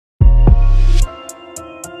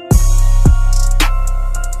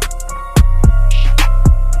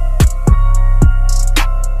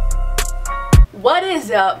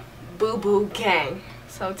is up, Boo Boo Gang?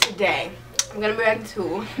 So today I'm gonna be reacting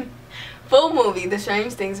to full movie The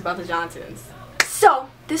Strange Things About the Johnsons. So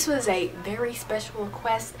this was a very special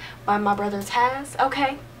request by my brother Taz.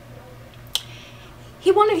 Okay,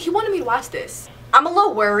 he wanted me to watch this. I'm a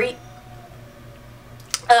little worried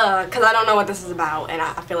because I don't know what this is about, and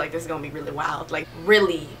I feel like this is gonna be really wild, like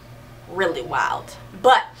really wild.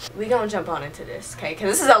 But we gonna jump on into this, okay?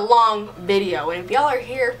 Because this is a long video, and if y'all are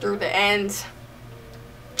here through the end,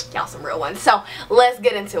 y'all some real ones. So let's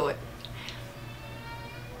get into it.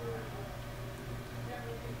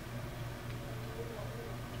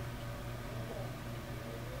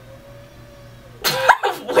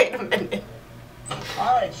 Wait a minute.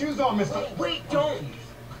 All right, shoes on, mister. Wait, don't.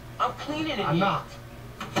 I'm cleaning it. I'm not.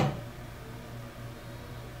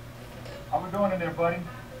 How we doing in there, buddy?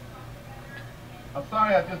 I'm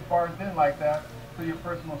sorry I just barged in like that to your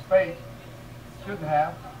personal space. Shouldn't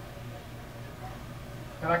have.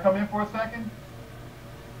 Can I come in for a second?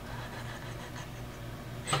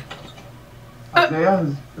 Isaiah,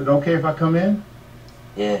 is it okay if I come in?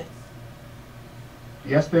 Yeah.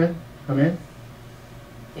 Yes, then. Come in.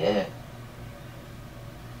 Yeah.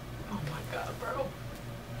 Oh my god, bro.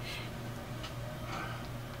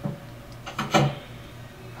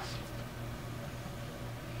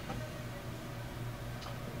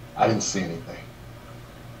 I didn't see anything.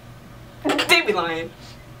 They be lying.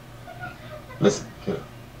 Listen, kiddo.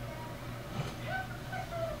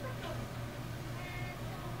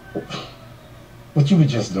 What you were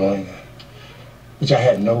just doing, which I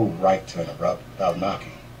had no right to interrupt without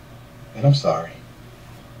knocking, and I'm sorry.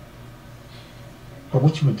 But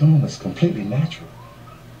what you were doing was completely natural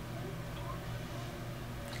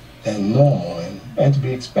and normal and to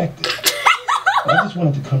be expected. And I just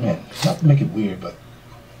wanted to come in, not to make it weird, but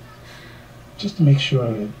just to make sure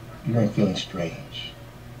that you weren't feeling strange.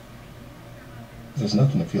 There's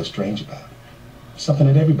nothing to feel strange about. It's something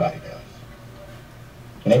that everybody does.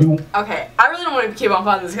 And everyone... Okay, I really don't want to keep on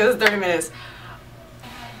pausing this because it's 30 minutes.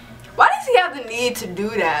 Why does he have the need to do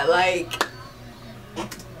that? Like...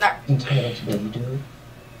 Entitled to what you do.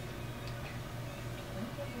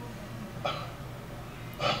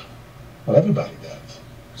 Well, everybody does.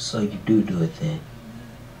 So you do it then.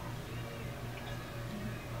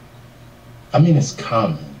 I mean, it's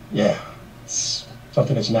common, yeah. It's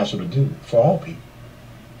something that's natural to do for all people.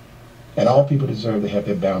 And all people deserve to have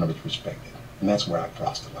their boundaries respected. And that's where I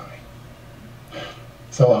crossed the line.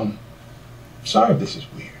 So, I'm sorry if this is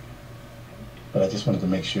weird. But I just wanted to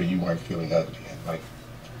make sure you weren't feeling ugly and like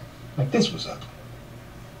this was ugly.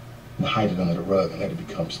 And hide it under the rug and let it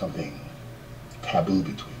become something taboo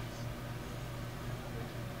between us.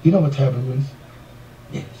 You know what taboo is?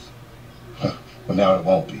 Yes. Well, now it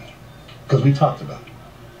won't be. Because we talked about it.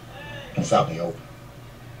 And it's out in the open.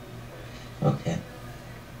 Okay.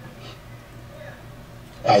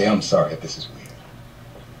 I am sorry if this is weird.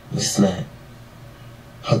 It's not.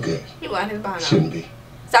 Oh, good. He lying his behind. Shouldn't be.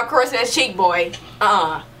 Stop crossing that cheek, boy.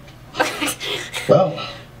 Well,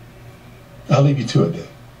 I'll leave you to it then.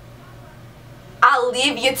 I'll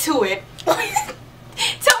leave you to it. Tell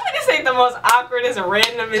me this ain't the most awkwardest,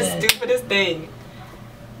 randomest, stupidest thing.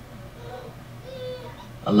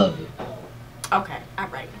 I love you. Okay,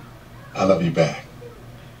 alright. I love you back.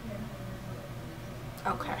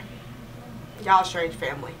 Okay. Y'all strange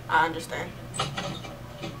family. I understand.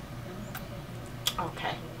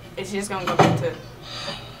 Okay. It's just gonna go back to...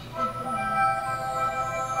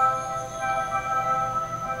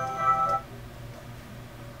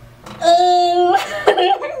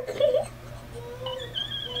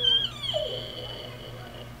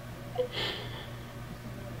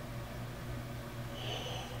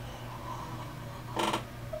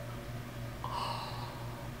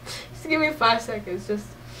 Just give me 5 seconds. Just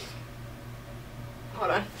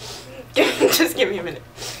hold on. Just give me a minute.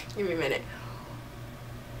 Give me a minute.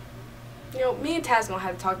 You know, me and Taz gonna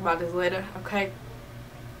have to talk about this later, okay?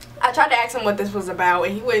 I tried to ask him what this was about,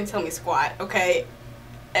 and he wouldn't tell me squat, okay?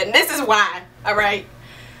 And this is why, alright?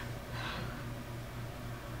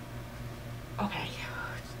 Okay.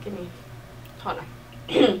 Just give me... Hold on.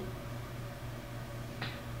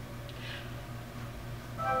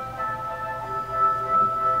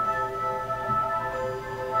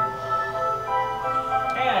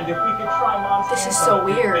 And if we could try Mom's This hands is so on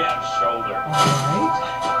the big weird. man's shoulder. Alright.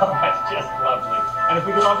 Oh, that's just lovely. And if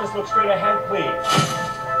we could all just look straight ahead, please.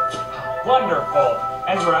 Wonderful.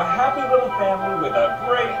 And we're a happy little family with a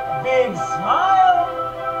great big smile.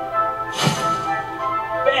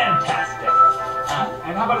 Fantastic.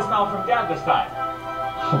 And how about a smile from Dad this time?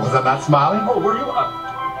 Was I not smiling? Oh, were you?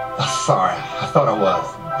 Sorry, I thought I was.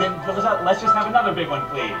 Then let's just have another big one,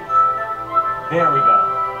 please. There we go.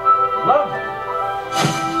 Love it.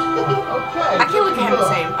 Okay. I can't look at him the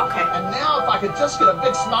same. Okay. And now if I could just get a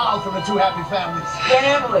big smile from the two happy families.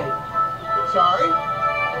 Family. Sorry?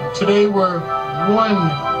 Today we're one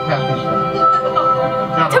happy family.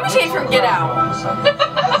 Tell me she ain't from Get Out. She's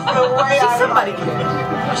somebody.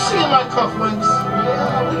 You see my cufflinks?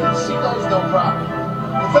 Yeah, we can see those no problem.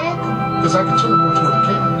 You think? Because I can turn them into a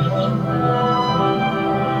camera.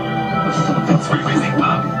 What do you think,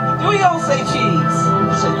 Bobby? We all say cheese.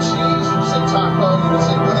 You say cheese, you say taco, you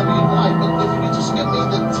say whatever you like, but if you just give me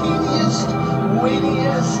the teeniest,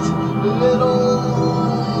 weeniest, little...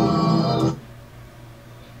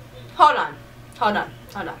 Hold on. Hold on.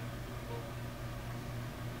 Hold on.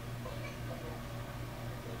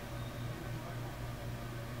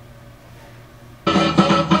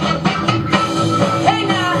 Hey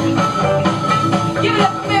now! Give it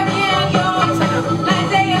up for Marianne, y'all!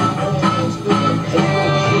 Isaiah!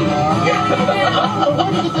 Why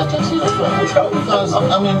did you get that tuxedo from? Because, I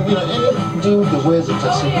mean, you know, any dude that wears a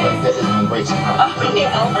tuxedo like that is an embracing part. Oh,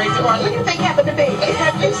 yeah, embracing part. Look at they happen to be.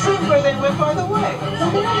 Have you seen where they went farther away?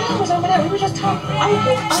 I was over there. We were just talking.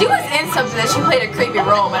 She was in something that she played a creepy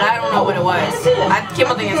role, but I don't know what it was. I keep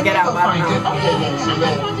on thinking it's Get Out, but I don't know.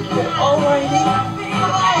 Alrighty.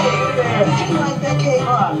 Hi there. Do you like that cake? Oh,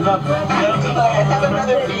 I love that. Have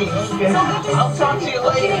another piece. I'll talk to you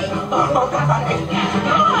later. Alright.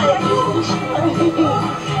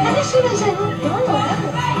 Have you seen us?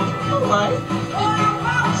 Alright.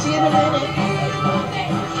 See you in a minute.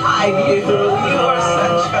 Hi, you. You are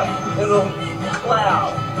such a little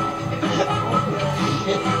clown.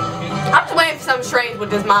 I'm just waiting for something strange with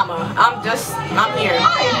this mama. I'm here.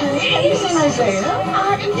 Hi, have you seen Isaiah?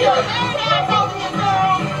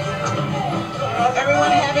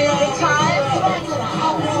 Everyone having a good time?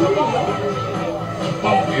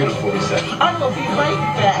 Oh, beautiful reception. I will be right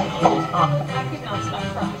back. Hold on.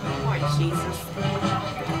 Lord Jesus.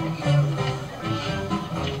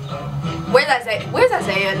 Where's Isaiah? Where's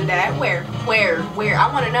Isaiah and Dad? Where? I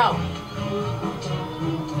want to know.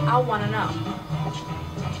 I want to know.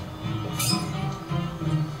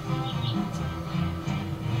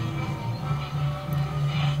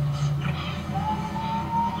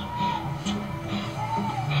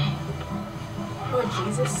 Lord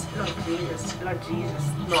Jesus, Lord Jesus, Lord Jesus,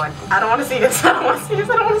 Lord. I don't want to see this. I don't want to see this.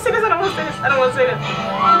 I don't want to see this. I don't want to see this. I don't want to see this.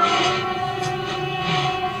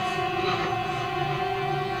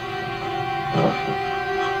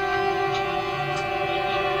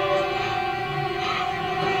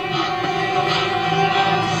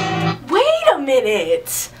 Wait a minute.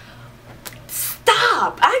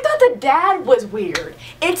 Stop. I thought the dad was weird.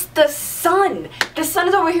 It's the son. The son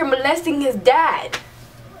is over here molesting his dad.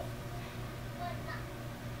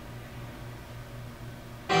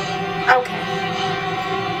 Okay.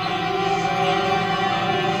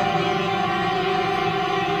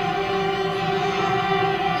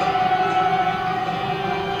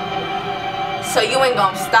 So you ain't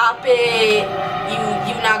gonna stop it.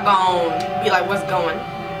 You not gonna be like, what's going?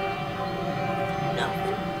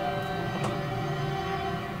 Nothing.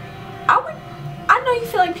 I know you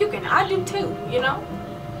feel like puking. I do too, you know?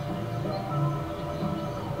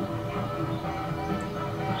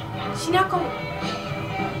 She not gonna.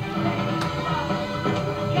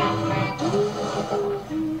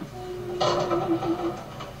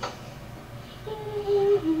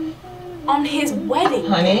 On his wedding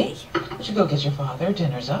Honey, day. would you go get your father?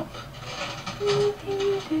 Dinner's up.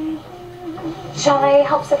 Shall I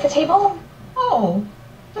help set the table? Oh,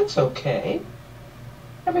 that's okay.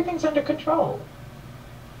 Everything's under control.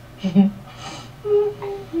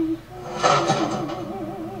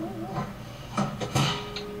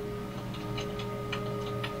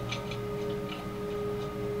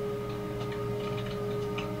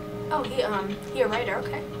 Oh, he a writer,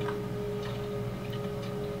 okay.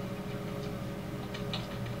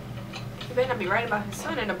 He better not be writing about his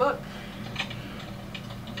son in a book.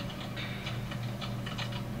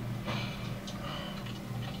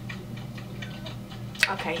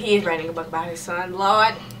 Okay, he is writing a book about his son.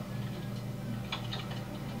 Lord.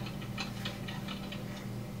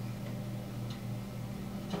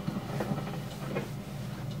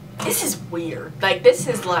 This is weird. Like, this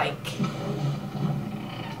is like...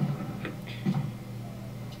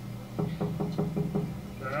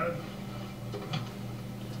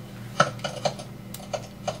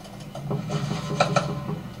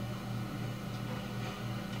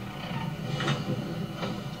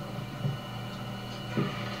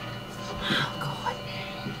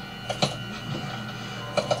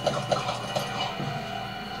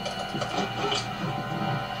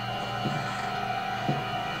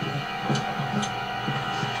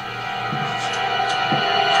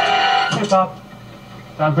 Pop.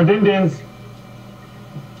 Time for din-dins.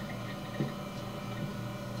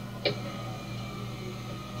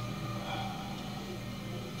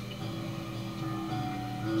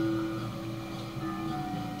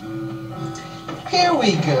 Here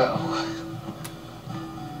we go.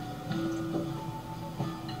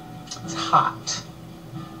 It's hot.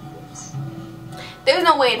 There's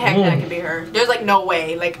no way in heck that I could be her. There's like no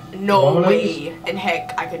way. Like no way in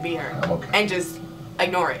heck I could be her. I'm okay. And just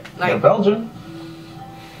ignore it. You're Like Belgian.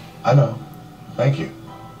 I know. Thank you.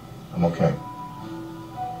 I'm okay.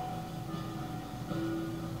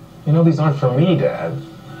 You know these aren't for me, Dad.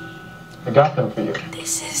 I got them for you.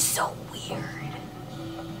 this is so weird.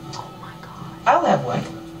 Oh my god. I'll have one.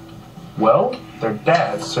 Well, they're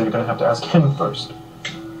Dad's, so you're gonna have to ask him first.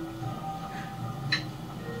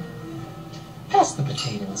 Pass the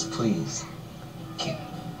potatoes, please. Thank you.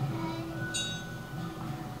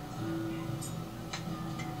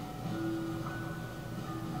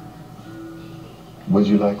 Would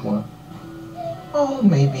you like one? Oh,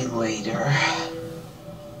 maybe later.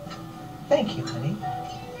 Thank you, honey.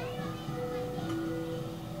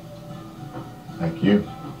 Thank you.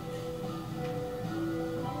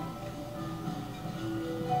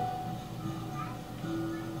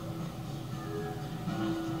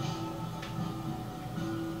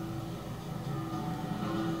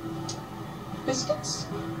 Biscuits?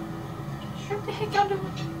 What the heck y'all doing?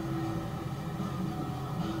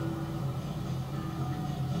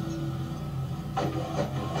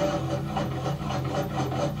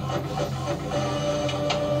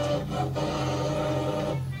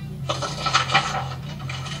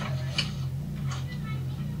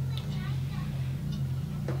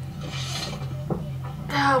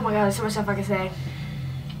 Oh my god, there's so much stuff I can say.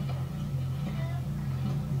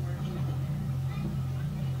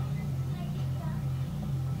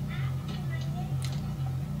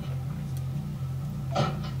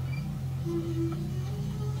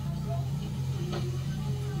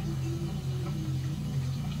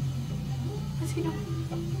 What's he doing?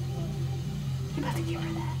 You about to give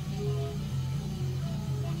her that?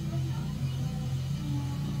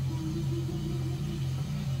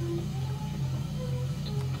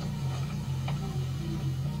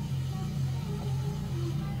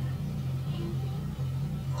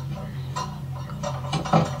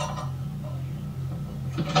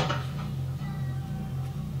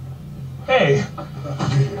 Hey!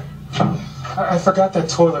 I forgot that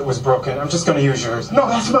toilet was broken. I'm just gonna use yours. No,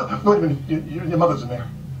 that's not. Wait a minute. Your mother's in there.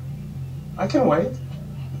 I can wait.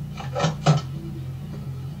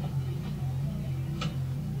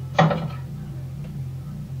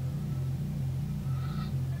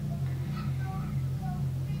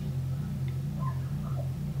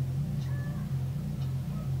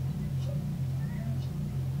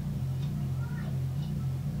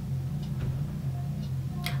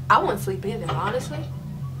 I wouldn't sleep either, honestly.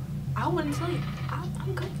 I wouldn't sleep.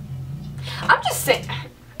 I'm good. I'm just saying,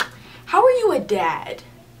 how are you a dad,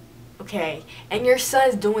 okay, and your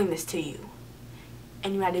son's doing this to you,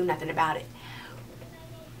 and you're not doing nothing about it?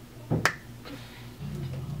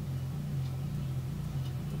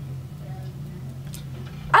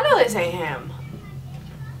 I know this ain't him.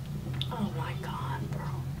 Oh my god, bro.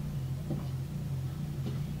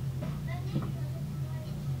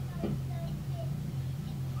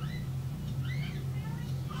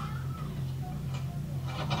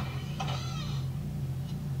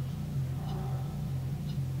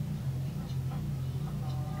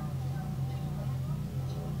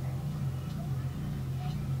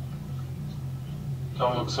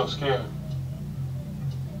 Don't look so scared.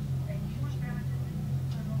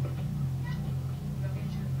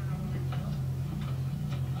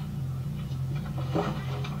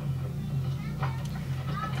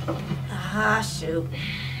 Ah, shoot.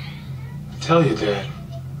 I tell you, Dad,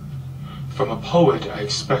 from a poet, I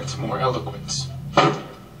expect more eloquence.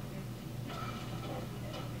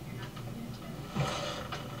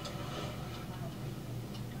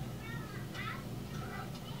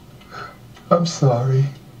 I'm sorry.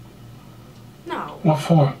 No. What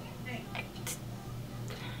for?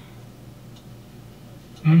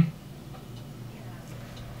 Hmm?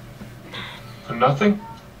 For nothing?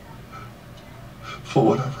 For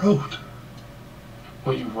what I wrote.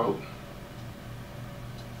 What you wrote?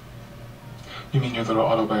 You mean your little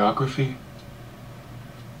autobiography?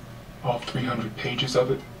 All 300 pages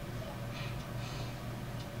of it?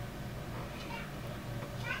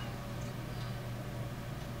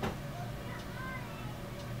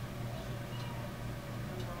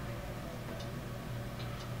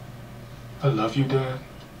 I love you, Dad,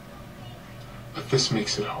 but this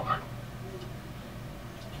makes it hard.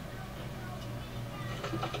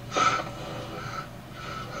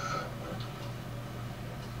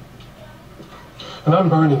 And I'm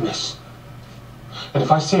burning this. And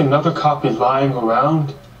if I see another copy lying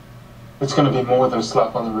around, it's gonna be more than a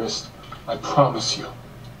slap on the wrist. I promise you.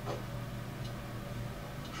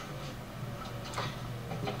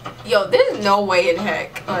 Yo, there's no way in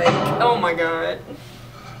heck. Like, oh my god.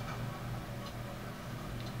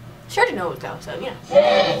 She already knows though, so yeah.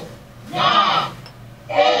 10, 9,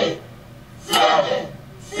 8, 7,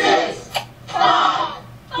 6, 5,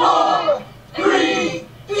 4, 3,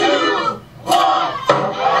 2, 1.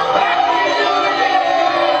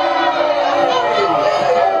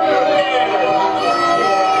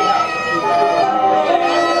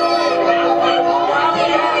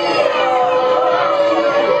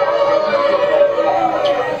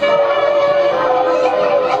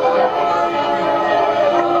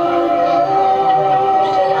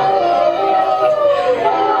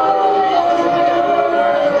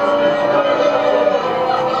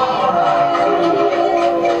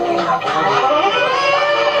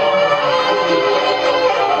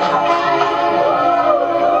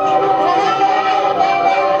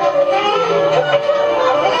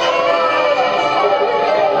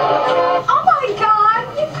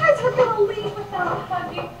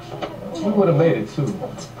 We would have made it too.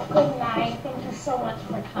 Good night. Thank you so much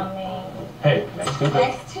for coming. Hey, next Tuesday.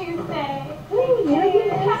 Next Tuesday.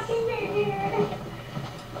 Happy New Year.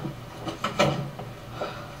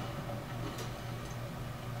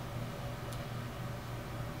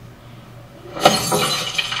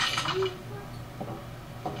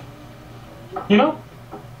 You know,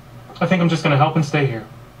 I think I'm just gonna help and stay here.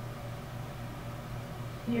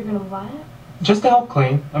 You're gonna what? Just to help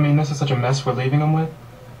clean. I mean, this is such a mess we're leaving him with.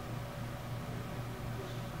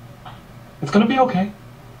 It's gonna be okay.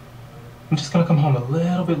 I'm just gonna come home a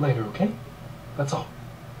little bit later, okay? That's all.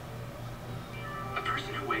 A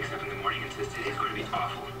person who wakes up in the morning and says today's going to be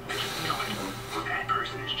awful, I just know it. Well, that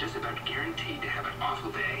person is just about guaranteed to have an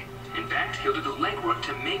awful day. In fact, he'll do the legwork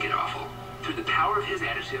to make it awful. Through the power of his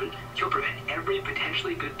attitude, he'll prevent every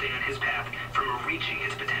potentially good thing on his path from reaching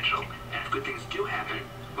his potential. And if good things do happen,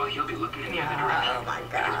 well, he'll be looking in the other direction. Oh my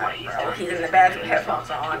That is why god, bro. He's in the bathroom, headphones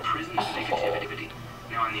the on. prison of negativity.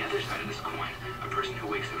 Now, on the other side of this coin, a person who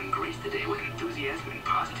wakes up and greets the day with enthusiasm and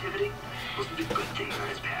positivity will see the good things on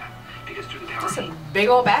his path. Because through the power It's of a big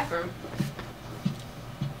old bathroom.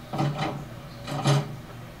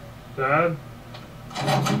 Dad?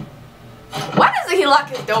 Why doesn't he lock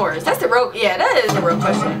his doors? That's the real, yeah, that is the real How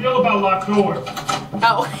do you question. feel about locked doors?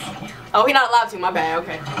 Oh, oh, he's not allowed to. My bad.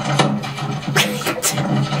 Okay.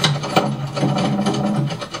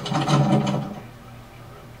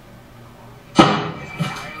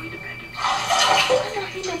 entirely dependent Oh,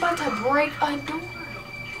 he's about to break a door.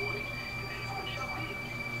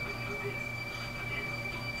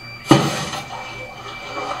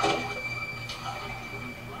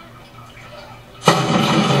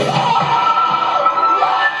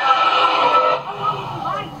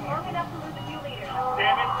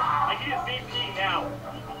 Damn it, I need his VP now.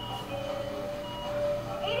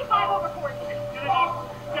 85 over 40. It's gonna need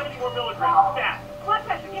 70 more milligrams. Fast. Blood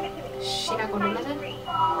pressure, give it to me. She not gonna do nothing?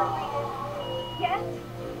 Yes?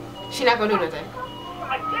 She not gonna do nothing.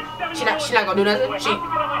 I said 70 She not gonna do nothing? She.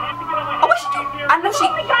 Oh, what she do? I know she.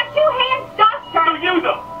 We got 2 hands, doctor. So you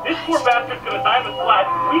though, this poor bastard's gonna die of a slide.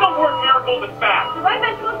 We don't work miracles and fast. My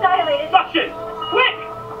ventricle's dilated. Suction! Quick!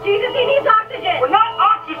 Jesus, he needs oxygen. We're not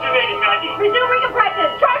oxygenating, Maggie! Resume recompression.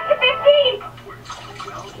 Charge to 15.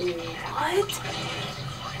 What?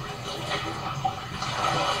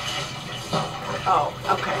 Oh,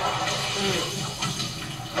 okay.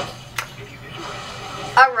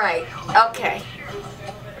 All right. Okay.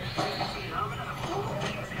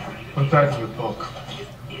 Put that in your book.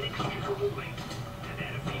 inextricable link to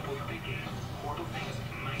that of people who begin horrible things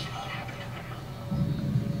might happen to them.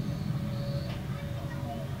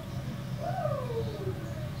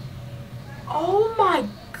 Oh my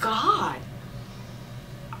God.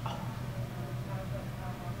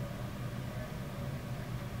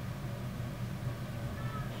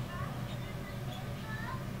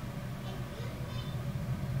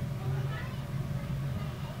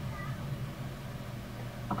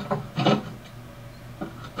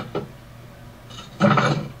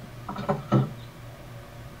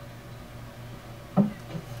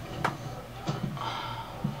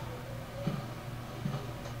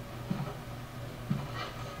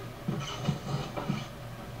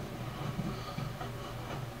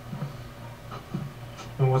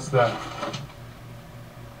 And what's that?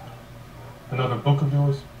 Another book of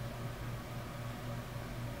yours?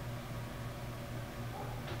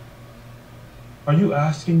 Are you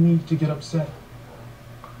asking me to get upset?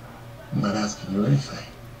 I'm not asking you anything.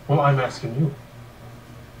 Well, I'm asking you.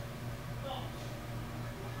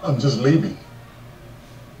 I'm just leaving.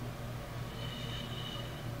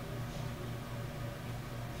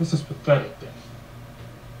 This is pathetic, Dad.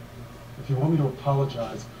 If you want me to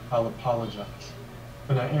apologize, I'll apologize.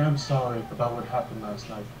 And I am sorry about what happened last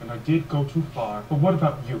night. And I did go too far. But what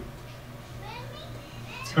about you?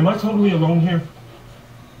 Am I totally alone here?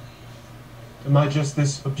 Am I just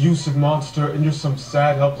this abusive monster and you're some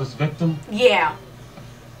sad, helpless victim? Yeah.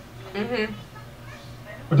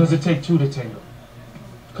 Or does it take two to tango?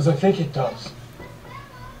 Because I think it does.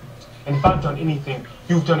 And if I've done anything,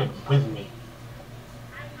 you've done it with me.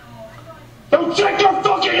 Don't check your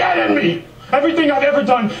fucking head at me! Everything I've ever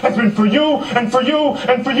done has been for you, and for you,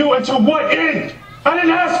 and for you, and to what end? I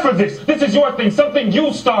didn't ask for this. This is your thing, something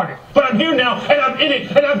you started. But I'm here now, and I'm in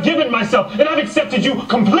it, and I've given myself, and I've accepted you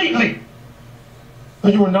completely.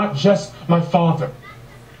 But you are not just my father.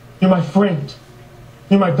 You're my friend.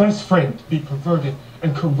 You're my best friend. Be perverted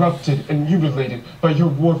and corrupted and mutilated by your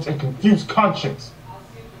warped and confused conscience.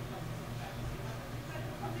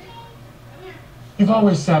 You've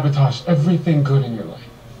always sabotaged everything good in your life.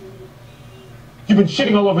 You've been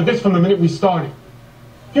shitting all over this from the minute we started.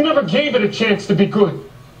 You never gave it a chance to be good.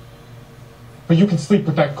 But you can sleep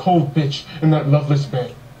with that cold bitch in that loveless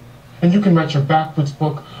bed. And you can write your backwards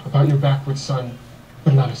book about your backwards son,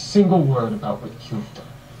 but not a single word about what you've done.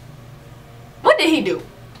 What did he do?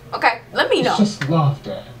 Okay, let me know. It's just love,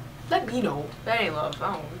 Dad. Let me know. That ain't love.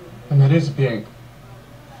 I don't know. And that is big.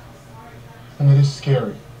 And that is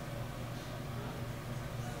scary.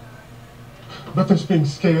 But there's being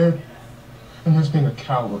scared, and there's being a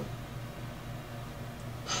coward.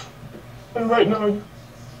 And right now,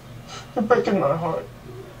 you're breaking my heart.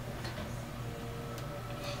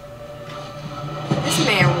 This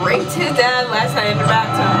man raped his dad last night in the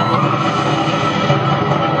bathtub.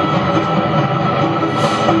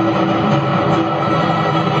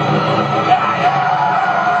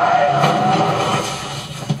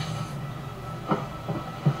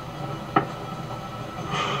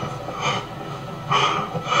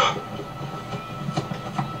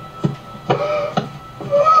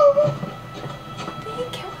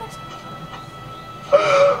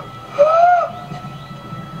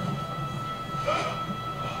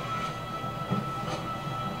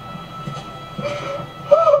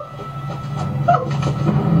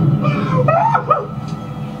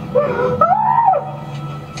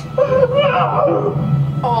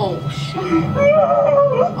 Oh, shit.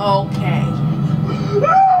 Okay.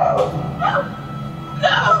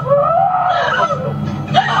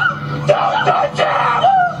 Don't touch him!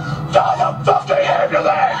 Call the fucking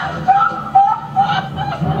ambulance!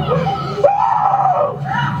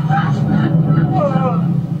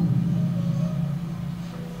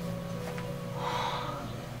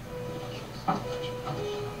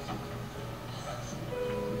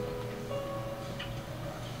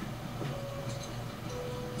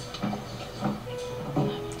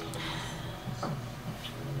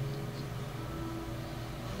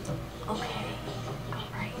 Okay.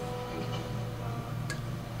 Alright.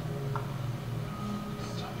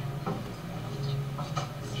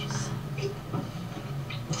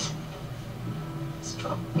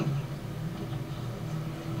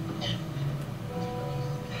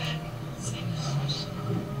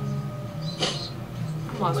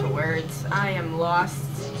 I'm lost for words. I am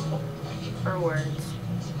lost for words.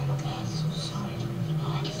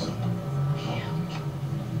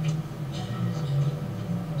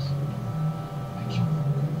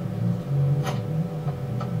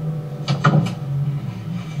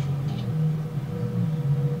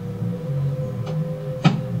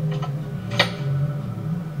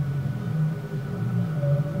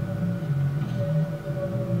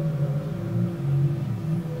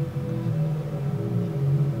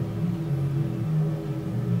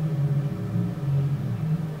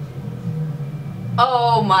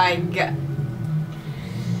 Oh my god.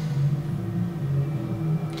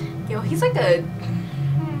 Yo, he's like a...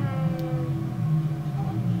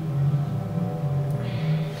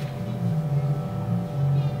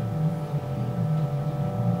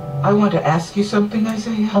 I want to ask you something,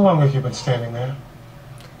 Isaiah. How long have you been standing there?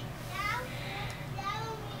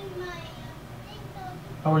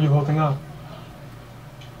 How are you holding up?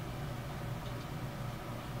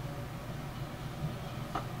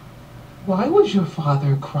 Why was your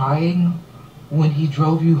father crying when he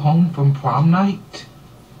drove you home from prom night?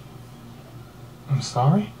 I'm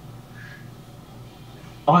sorry?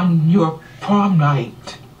 On your prom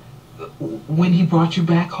night, when he brought you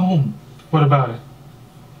back home. What about it?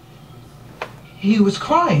 He was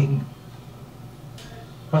crying.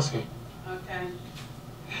 Was he? Okay.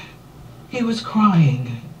 He was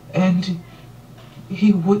crying, and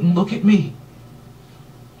he wouldn't look at me.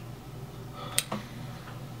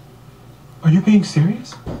 you being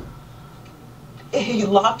serious? He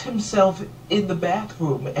locked himself in the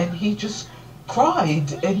bathroom and he just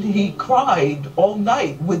cried, and he cried all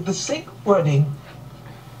night with the sink running.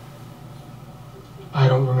 I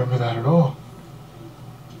don't remember that at all.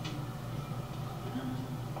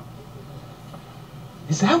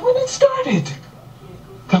 Is that when it started?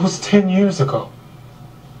 That was 10 years ago.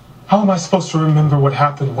 How am I supposed to remember what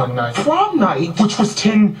happened one night? Prom night? Which was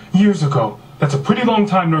 10 years ago. That's a pretty long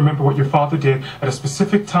time to remember what your father did at a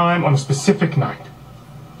specific time on a specific night.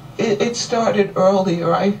 It started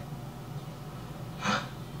earlier.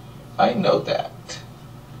 I know that.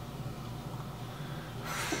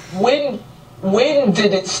 When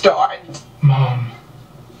did it start? Mom,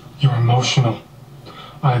 you're emotional.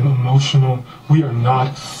 I'm emotional. We are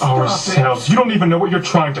not ourselves. You don't even know what you're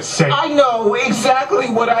trying to say. I know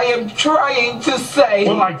exactly what I am trying to say.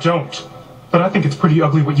 Well, I don't. But I think it's pretty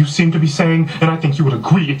ugly what you seem to be saying, and I think you would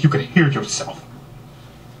agree if you could hear yourself.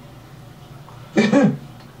 You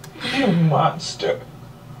monster.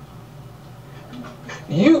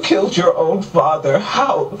 You killed your own father.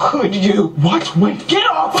 How could you? What? Wait. Get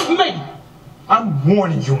off of me! I'm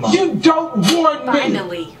warning you, Mom. You don't warn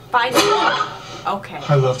me! Finally. Okay.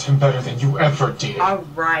 I loved him better than you ever did.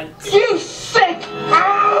 Alright. You sick! Sick!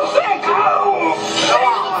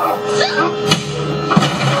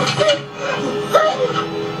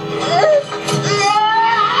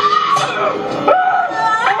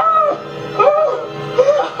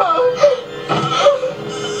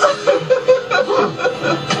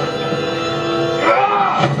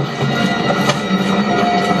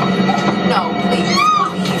 No, please.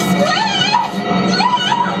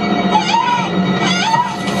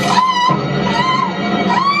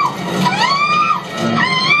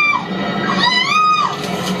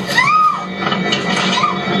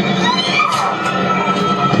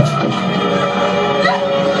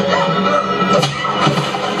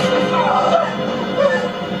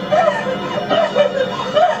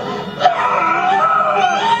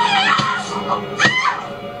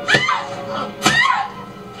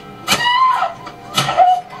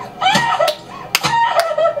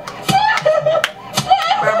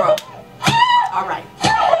 Alright.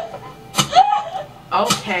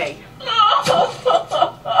 Okay.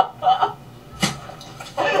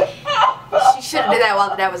 She should have did that while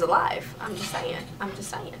the dad was alive. I'm just saying. Her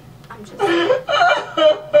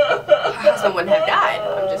husband wouldn't have died.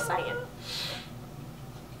 I'm just saying.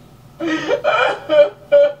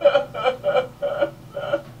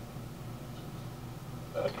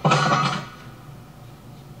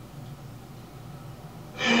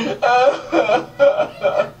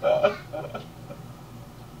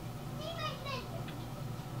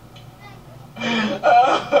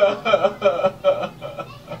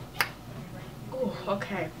 Ooh,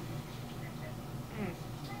 okay.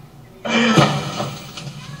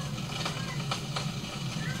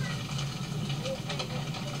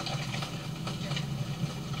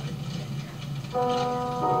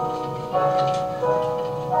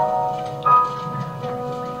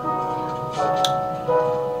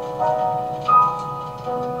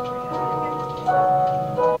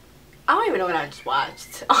 I don't even know what I just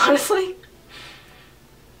watched, honestly.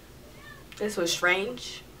 This was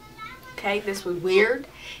strange. Okay, this was weird.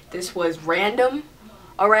 This was random.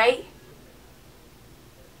 Alright?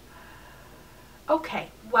 Okay,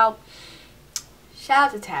 well,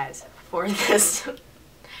 shout out to Taz for this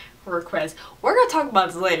request. We're gonna talk about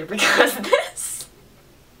this later because this.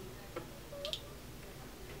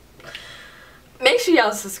 Make sure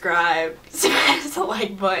y'all subscribe, smash the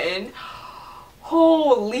like button.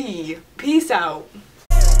 Holy, peace out.